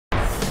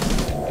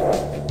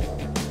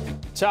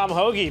Tom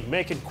Hoge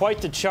making quite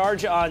the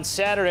charge on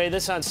Saturday.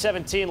 This on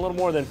 17, a little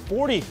more than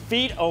 40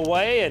 feet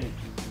away, and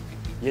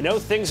you know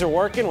things are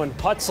working when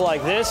putts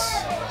like this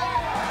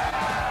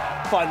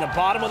find the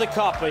bottom of the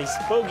cup. He's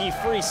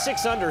bogey-free,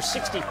 6 under,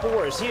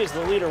 64 as he is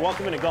the leader.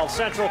 Welcome into Golf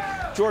Central.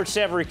 George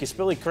Savarikas,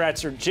 Billy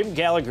Kratzer, Jim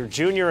Gallagher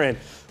Jr., and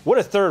what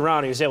a third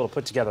round he was able to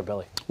put together,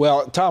 Billy.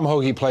 Well, Tom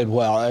Hoge played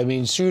well. I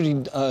mean,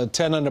 shooting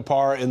 10 under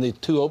par in the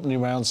 2 opening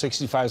rounds,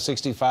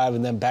 65-65,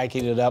 and then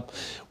backing it up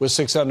with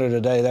 6 under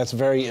today. That's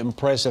very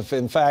impressive.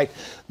 In fact,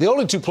 the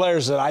only 2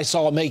 players that I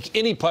saw make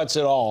any putts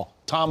at all,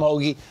 Tom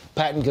Hoge,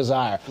 Patton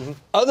Kizzire.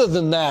 Other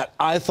than that,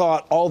 I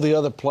thought all the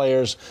other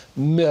players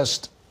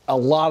missed a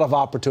lot of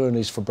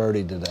opportunities for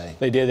birdie today.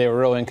 They did. They were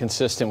real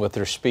inconsistent with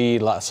their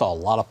speed. I saw a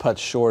lot of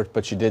putts short,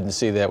 but you didn't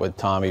see that with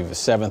Tom. He was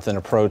 7th in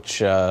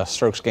approach,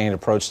 strokes gained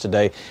approach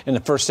today. In the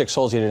first 6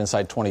 holes, he did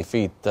inside 20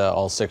 feet,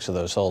 all 6 of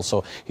those holes.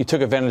 So he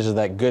took advantage of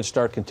that good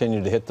start,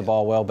 continued to hit the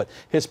ball well, but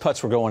his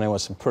putts were going in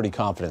with some pretty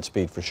confident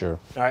speed for sure.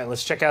 All right,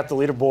 let's check out the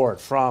leaderboard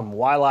from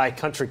Waialae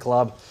Country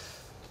Club.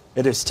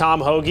 It is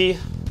Tom Hoge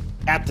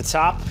at the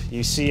top.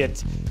 You see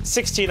it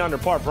 16 under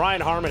par.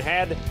 Brian Harman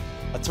had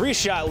a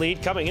 3-shot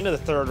lead coming into the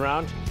third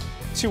round,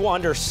 2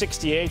 under,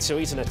 68, so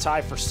he's in a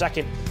tie for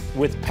second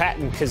with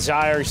Patton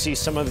Kizzire. You see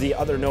some of the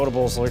other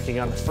notables lurking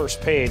on the first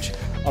page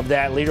of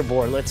that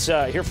leaderboard. Let's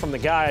hear from the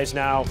guys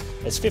now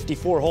as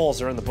 54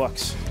 holes are in the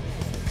books.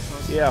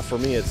 Yeah, for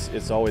me,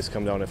 it's always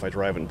come down if I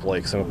drive and play,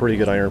 because I'm a pretty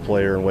good iron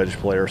player and wedge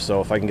player, so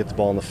if I can get the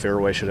ball in the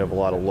fairway, I should have a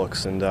lot of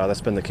looks, and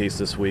that's been the case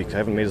this week. I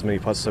haven't made as many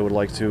putts as I would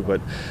like to,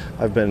 but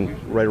I've been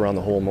right around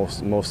the hole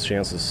most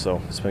chances, so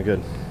it's been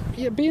good.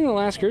 Yeah, being in the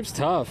last group's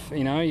tough.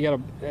 You know, you got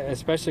to,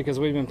 especially because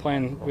we've been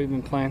playing.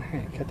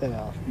 Hey, cut that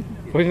off.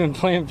 We've been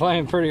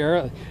playing pretty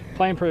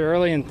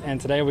early, and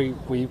today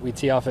we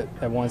tee off at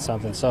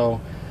 1-something.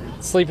 So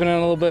sleeping in a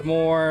little bit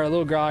more, a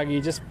little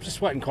groggy, just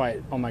wasn't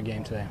quite on my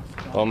game today.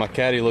 Well, my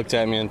caddy looked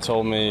at me and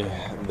told me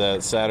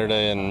that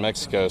Saturday in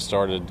Mexico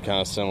started kind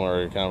of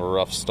similar, kind of a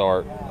rough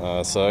start.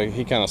 So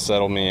he kind of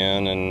settled me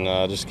in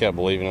and just kept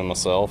believing in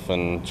myself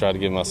and tried to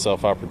give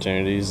myself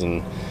opportunities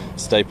and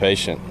stay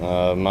patient.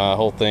 My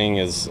whole thing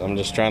is I'm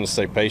just trying to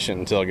stay patient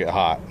until I get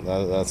hot.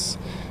 That's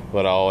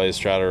what I always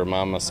try to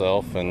remind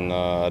myself, and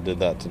I did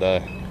that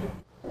today.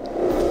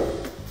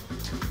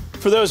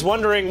 For those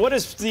wondering, what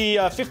is the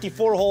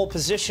 54-hole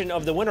position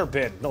of the winner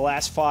been the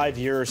last 5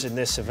 years in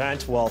this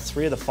event? Well,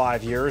 3 of the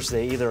 5 years,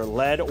 they either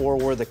led or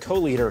were the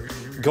co-leader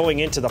going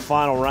into the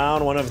final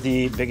round. One of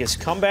the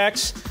biggest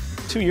comebacks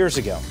 2 years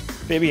ago.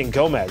 Fabian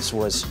Gomez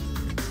was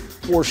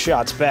 4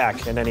 shots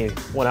back, and then he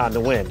went on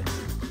to win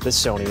the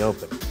Sony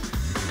Open.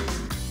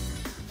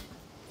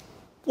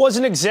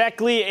 Wasn't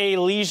exactly a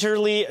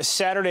leisurely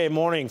Saturday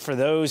morning for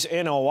those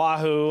in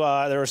Oahu.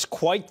 There was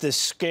quite the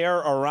scare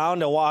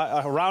around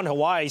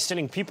Hawaii,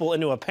 sending people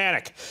into a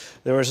panic.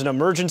 There was an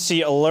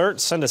emergency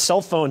alert sent to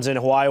cell phones in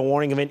Hawaii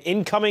warning of an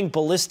incoming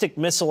ballistic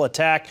missile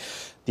attack.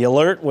 The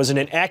alert was an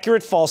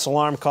inaccurate false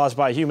alarm caused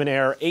by human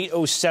error,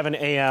 8:07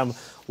 a.m.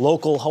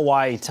 local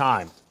Hawaii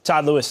time.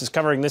 Todd Lewis is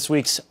covering this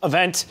week's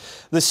event,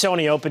 the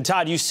Sony Open.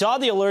 Todd, you saw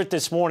the alert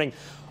this morning.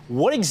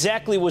 What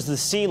exactly was the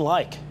scene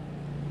like?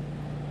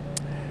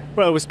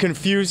 Well, it was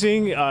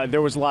confusing.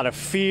 There was a lot of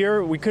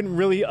fear. We couldn't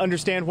really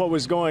understand what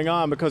was going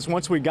on because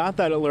once we got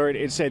that alert,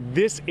 it said,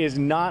 "This is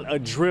not a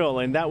drill,"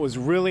 and that was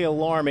really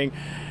alarming.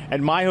 At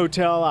my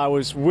hotel, I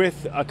was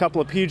with a couple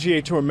of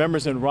PGA Tour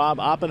members and Rob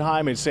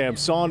Oppenheim and Sam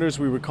Saunders.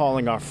 We were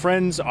calling our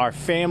friends, our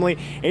family,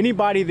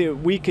 anybody that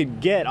we could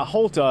get a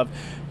hold of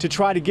to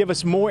try to give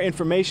us more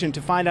information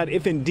to find out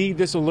if indeed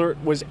this alert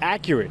was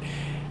accurate.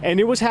 And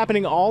it was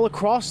happening all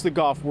across the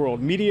golf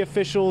world. Media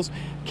officials,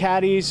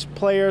 caddies,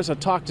 players, I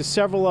talked to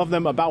several of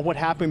them about what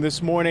happened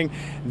this morning.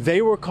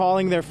 They were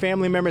calling their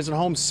family members at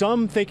home,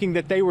 some thinking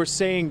that they were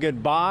saying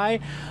goodbye.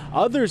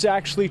 Others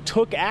actually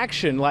took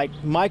action, like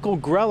Michael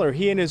Greller.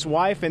 He and his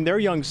wife and their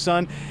young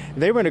son,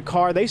 they were in a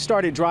car. They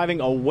started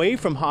driving away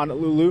from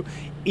Honolulu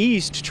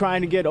east,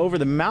 trying to get over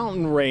the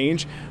mountain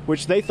range,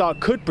 which they thought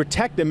could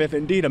protect them if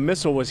indeed a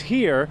missile was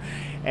here.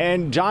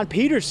 And John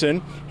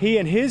Peterson, he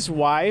and his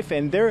wife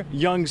and their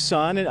young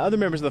son and other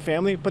members of the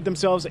family put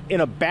themselves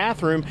in a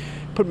bathroom,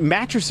 put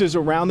mattresses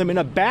around them in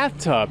a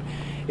bathtub.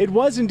 It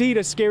was indeed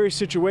a scary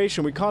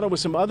situation. We caught up with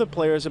some other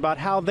players about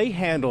how they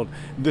handled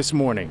this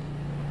morning.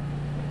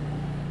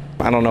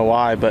 I don't know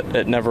why, but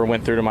it never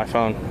went through to my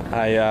phone.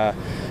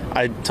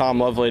 Tom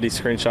Lovelady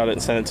screenshot it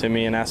and sent it to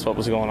me and asked what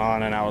was going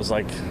on, and I was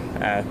like,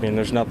 I mean,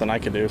 there's nothing I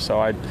could do. So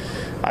I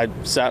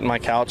sat on my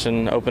couch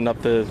and opened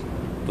up the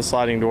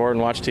sliding door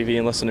and watched TV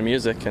and listened to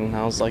music, and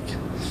I was like,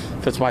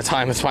 if it's my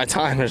time, it's my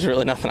time. There's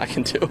really nothing I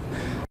can do.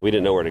 We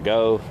didn't know where to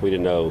go. We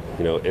didn't know,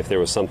 if there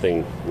was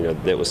something,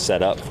 that was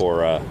set up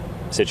for a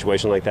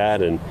situation like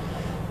that, and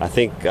I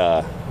think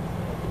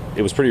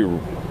it was pretty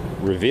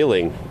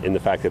revealing in the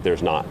fact that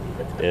there's not.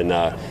 And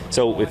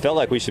so it felt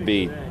like we should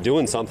be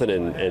doing something,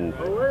 and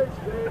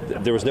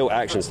there was no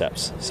action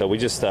steps. So we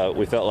just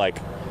we felt like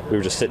we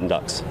were just sitting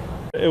ducks.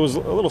 It was a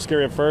little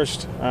scary at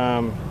first.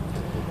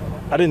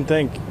 I didn't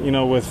think,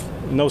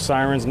 with No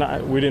sirens.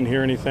 We didn't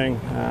hear anything.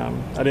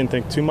 I didn't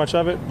think too much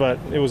of it, but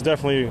it was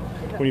definitely,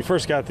 when you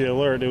first got the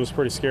alert, it was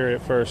pretty scary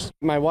at first.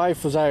 My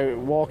wife was out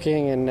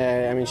walking, and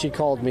I mean, she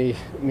called me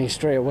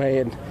straight away,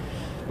 and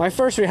my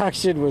first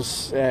reaction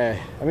was,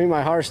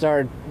 my heart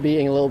started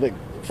beating a little bit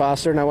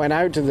faster, and I went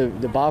out to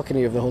the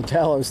balcony of the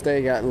hotel I was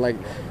staying at, and I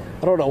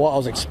don't know what I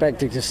was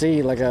expecting to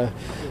see, like a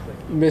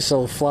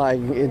missile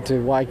flying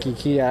into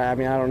Waikiki. I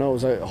mean, I don't know, it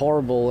was a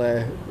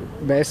horrible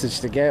message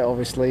to get,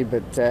 obviously,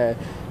 but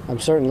I'm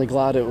certainly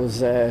glad it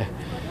was a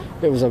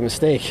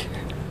mistake.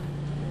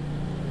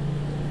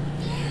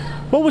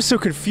 What was so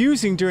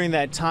confusing during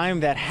that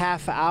time, that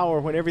half hour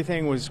when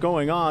everything was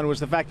going on, was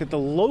the fact that the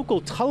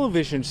local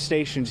television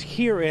stations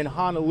here in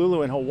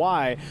Honolulu in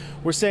Hawaii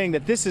were saying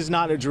that this is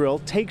not a drill,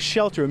 take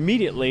shelter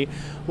immediately,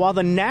 while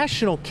the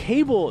national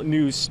cable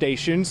news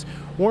stations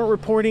weren't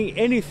reporting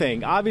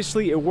anything.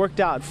 Obviously, it worked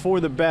out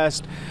for the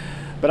best,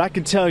 but I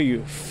can tell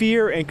you,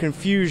 fear and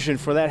confusion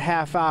for that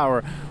half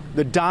hour,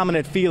 the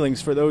dominant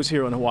feelings for those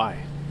here in Hawaii.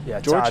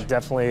 Yeah, George? Todd,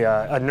 definitely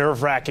a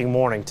nerve-wracking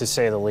morning, to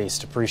say the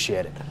least.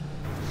 Appreciate it.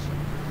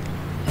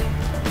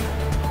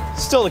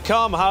 Still to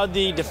come, how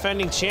the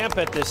defending champ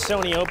at the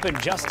Sony Open,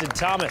 Justin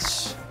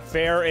Thomas,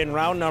 fare in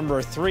round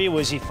number 3.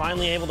 Was he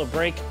finally able to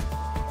break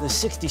the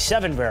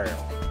 67 barrier?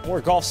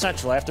 More Golf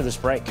Central after this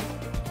break.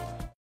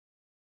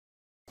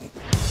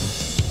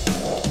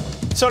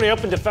 Sony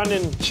Open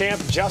defending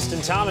champ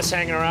Justin Thomas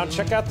hanging around.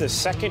 Check out the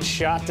second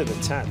shot to the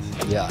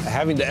 10th. Yeah,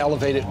 having to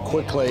elevate it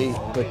quickly,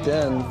 but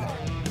then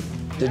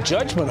the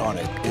judgment on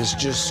it is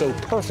just so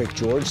perfect,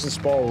 George. This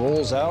ball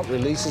rolls out,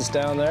 releases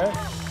down there.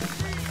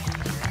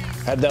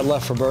 Had that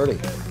left for birdie.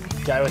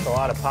 Guy with a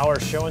lot of power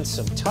showing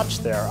some touch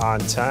there on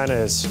 10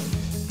 as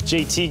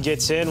JT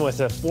gets in with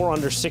a 4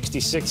 under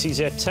 66. He's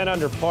at 10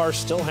 under par,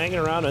 still hanging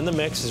around in the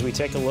mix as we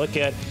take a look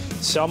at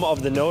some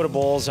of the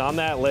notables on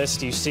that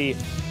list. You see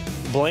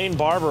Blaine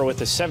Barber with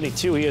the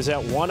 72. He is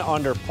at 1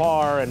 under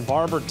par, and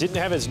Barber didn't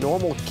have his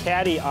normal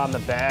caddy on the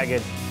bag.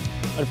 An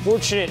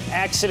unfortunate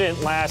accident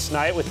last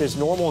night with his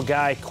normal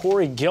guy,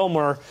 Corey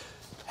Gilmer,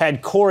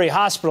 had Corey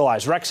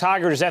hospitalized. Rex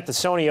Hoggard is at the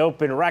Sony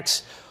Open.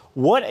 Rex,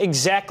 what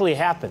exactly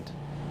happened?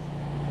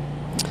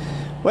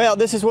 Well,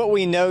 this is what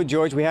we know,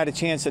 George. We had a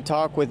chance to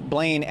talk with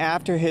Blaine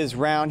after his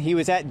round. He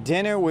was at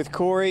dinner with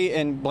Corey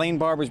and Blaine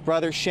Barber's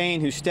brother, Shane,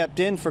 who stepped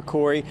in for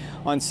Corey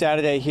on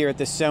Saturday here at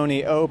the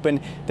Sony Open.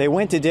 They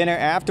went to dinner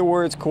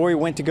afterwards. Corey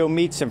went to go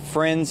meet some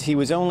friends. He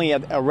was only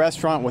at a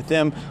restaurant with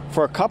them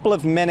for a couple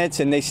of minutes,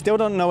 and they still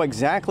don't know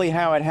exactly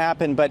how it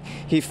happened, but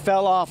he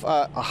fell off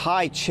a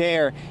high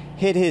chair,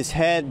 hit his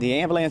head. The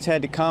ambulance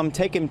had to come,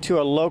 take him to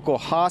a local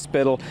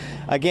hospital.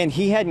 Again,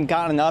 he hadn't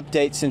gotten an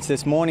update since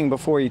this morning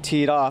before he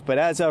teed off, but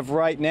as of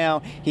right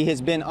now, he has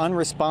been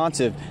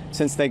unresponsive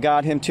since they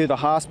got him to the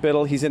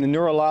hospital. He's in the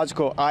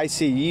neurological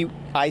ICU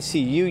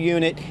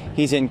unit.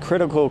 He's in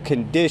critical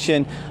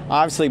condition.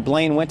 Obviously,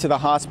 Blaine went to the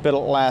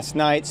hospital last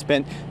night,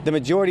 spent the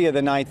majority of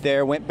the night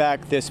there, went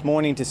back this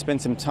morning to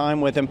spend some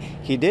time with him.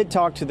 He did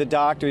talk to the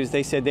doctors.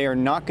 They said they are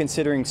not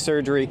considering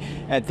surgery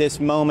at this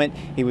moment.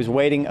 He was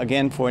waiting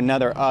again for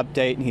another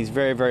update, and he's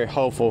very, very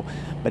hopeful.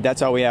 But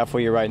that's all we have for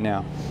you right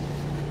now.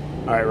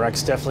 All right,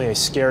 Rex, definitely a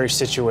scary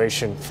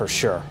situation for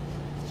sure.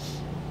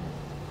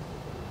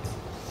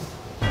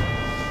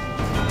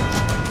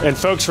 And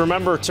folks,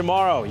 remember,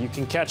 tomorrow you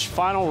can catch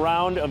final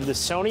round of the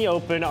Sony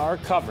Open. Our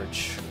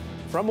coverage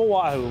from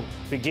Oahu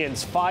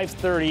begins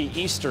 5:30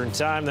 Eastern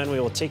time. Then we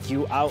will take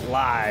you out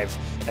live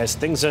as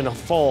things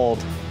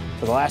unfold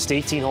for the last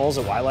 18 holes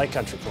at Waialae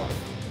Country Club.